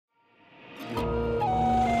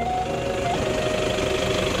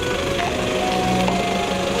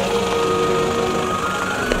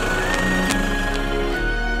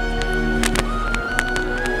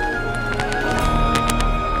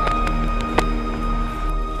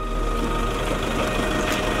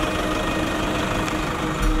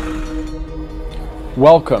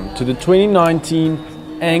Welcome to the 2019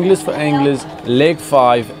 Anglers for Anglers Leg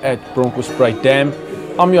 5 at Bronkhorstspruit Dam.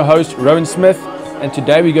 I'm your host Rowan Smith, and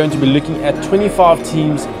today we're going to be looking at 25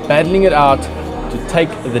 teams battling it out to take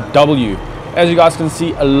the W. As you guys can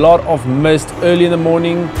see, a lot of mist early in the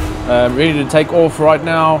morning, ready to take off right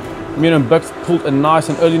now. Me and Buks pulled a nice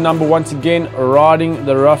and early number once again, riding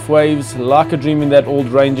the rough waves like a dream in that old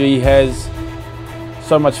Ranger he has.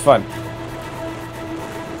 So much fun.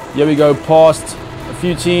 Here we go past a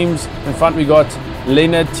few teams. In front we got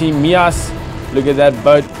Leonard, Team Mias. Look at that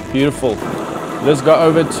boat, beautiful. Let's go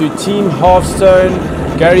over to Team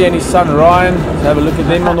Halfstone, Gary and his son Ryan. Let's have a look at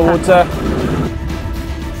them on the water.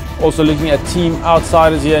 Also looking at Team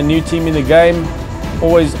Outsiders here, a new team in the game.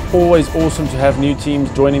 Always awesome to have new teams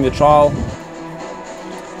joining the trial.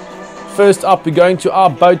 First up, we're going to our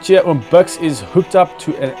boat here, and Buks is hooked up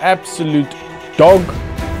to an absolute dog.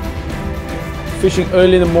 Fishing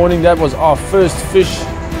early in the morning, that was our first fish.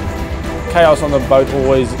 Chaos on the boat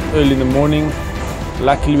always early in the morning.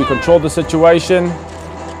 Luckily we controlled the situation,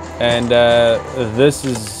 and this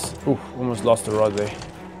is, almost lost the rod there.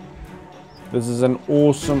 This is an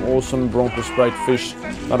awesome Bronkhorstspruit fish.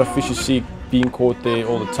 Not a fish you see being caught there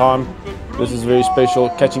all the time. This is very special.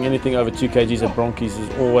 Catching anything over 2 kgs at Bronkies is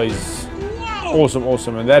always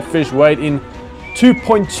awesome. And that fish weighed in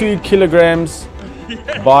 2.2 kilograms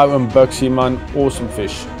by Buks Human. Awesome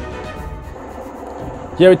fish.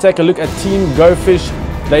 Here we take a look at Team Go Fish.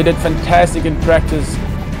 They did fantastic in practice,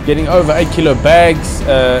 getting over 8 kilo bags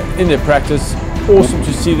in their practice. Awesome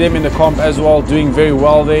to see them in the comp as well, doing very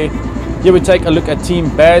well there. Here we take a look at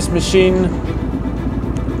Team Bass Machine.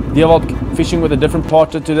 Dewald fishing with a different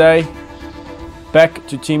partner today. Back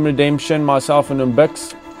to Team Redemption, myself and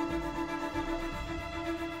Buks.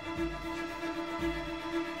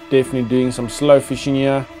 Definitely doing some slow fishing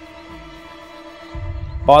here.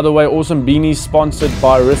 By the way, awesome beanies sponsored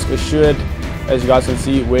by Risk Assured. As you guys can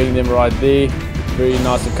see, wearing them right there. Very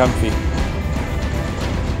nice and comfy.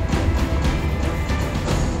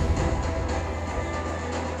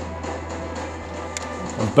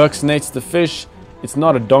 And Buks nets the fish. It's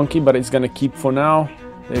not a donkey, but it's going to keep for now.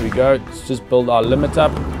 There we go. Let's just build our limit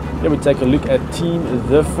up. Here we take a look at Team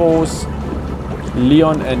The Force.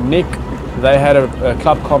 Leon and Nick. They had a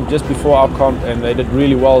club comp just before our comp, and they did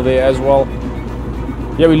really well there as well.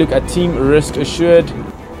 Here we look at Team Risk Assured.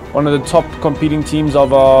 One of the top competing teams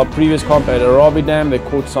of our previous comp at Partner Dam. They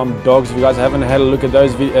caught some dogs. If you guys haven't had a look at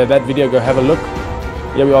that video, go have a look.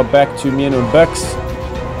 Here we are back to me and Buks.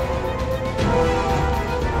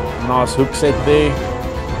 Nice hook set there.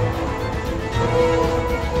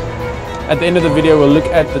 At the end of the video, we'll look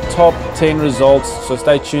at the top 10 results, so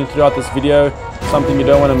stay tuned throughout this video. Something you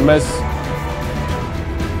don't want to miss.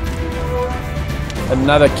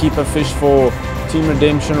 Another keeper fish for Team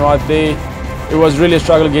Redemption right there. It was really a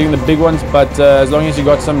struggle getting the big ones, but as long as you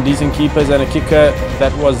got some decent keepers and a kicker,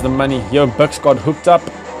 that was the money. Here Buks got hooked up,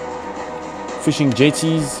 fishing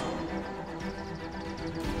jetties.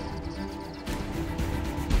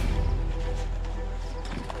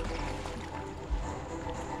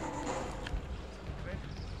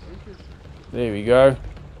 There we go.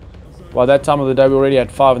 By that time of the day, we already had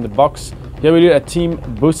 5 in the box. Here we do at Team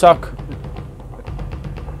Busak.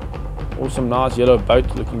 Awesome, nice yellow boat,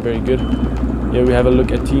 looking very good. Here we have a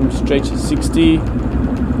look at Team Stretch 60.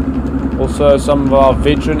 Also some of our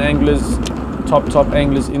veteran anglers, top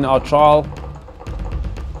anglers in our trial.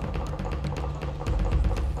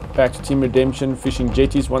 Back to Team Redemption, fishing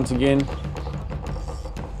jetties once again.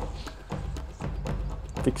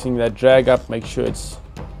 Fixing that drag up, make sure it's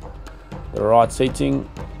the right setting.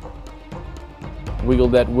 Wiggle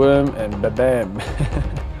that worm and ba-bam.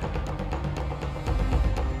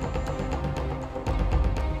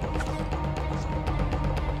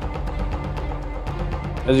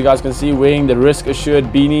 As you guys can see, wearing the Risk Assured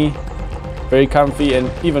beanie. Very comfy and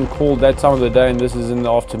even cold that time of the day, and this is in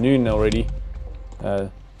the afternoon already.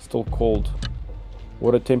 Still cold.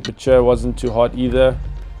 Water temperature wasn't too hot either.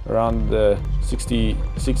 Around the 60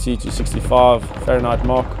 to 65 Fahrenheit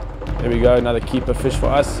mark. There we go, another keeper fish for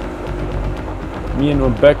us. Me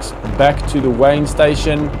and Buks back to the weighing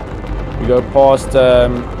station. We go past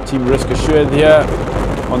Team Risk Assured here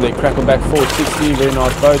on their Crackleback 460, very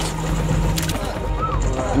nice boat.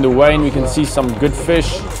 In the weighing we can see some good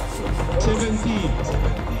fish.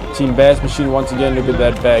 Team Bass Machine once again, look at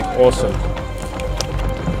that bag, awesome.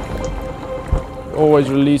 Always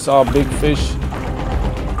release our big fish.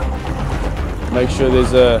 Make sure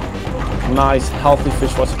there's a nice healthy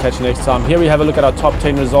fish for us to catch next time. Here we have a look at our top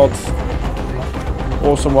 10 results.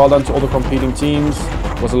 Awesome, well done to all the competing teams.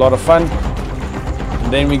 It was a lot of fun.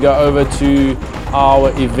 And then we go over to our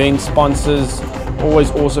event sponsors.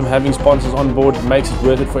 always awesome having sponsors on board. It makes it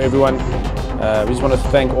worth it for everyone. We just want to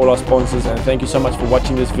thank all our sponsors, and thank you so much for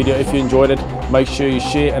watching this video. If you enjoyed it, make sure you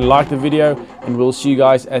share and like the video, and we'll see you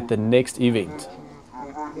guys at the next event.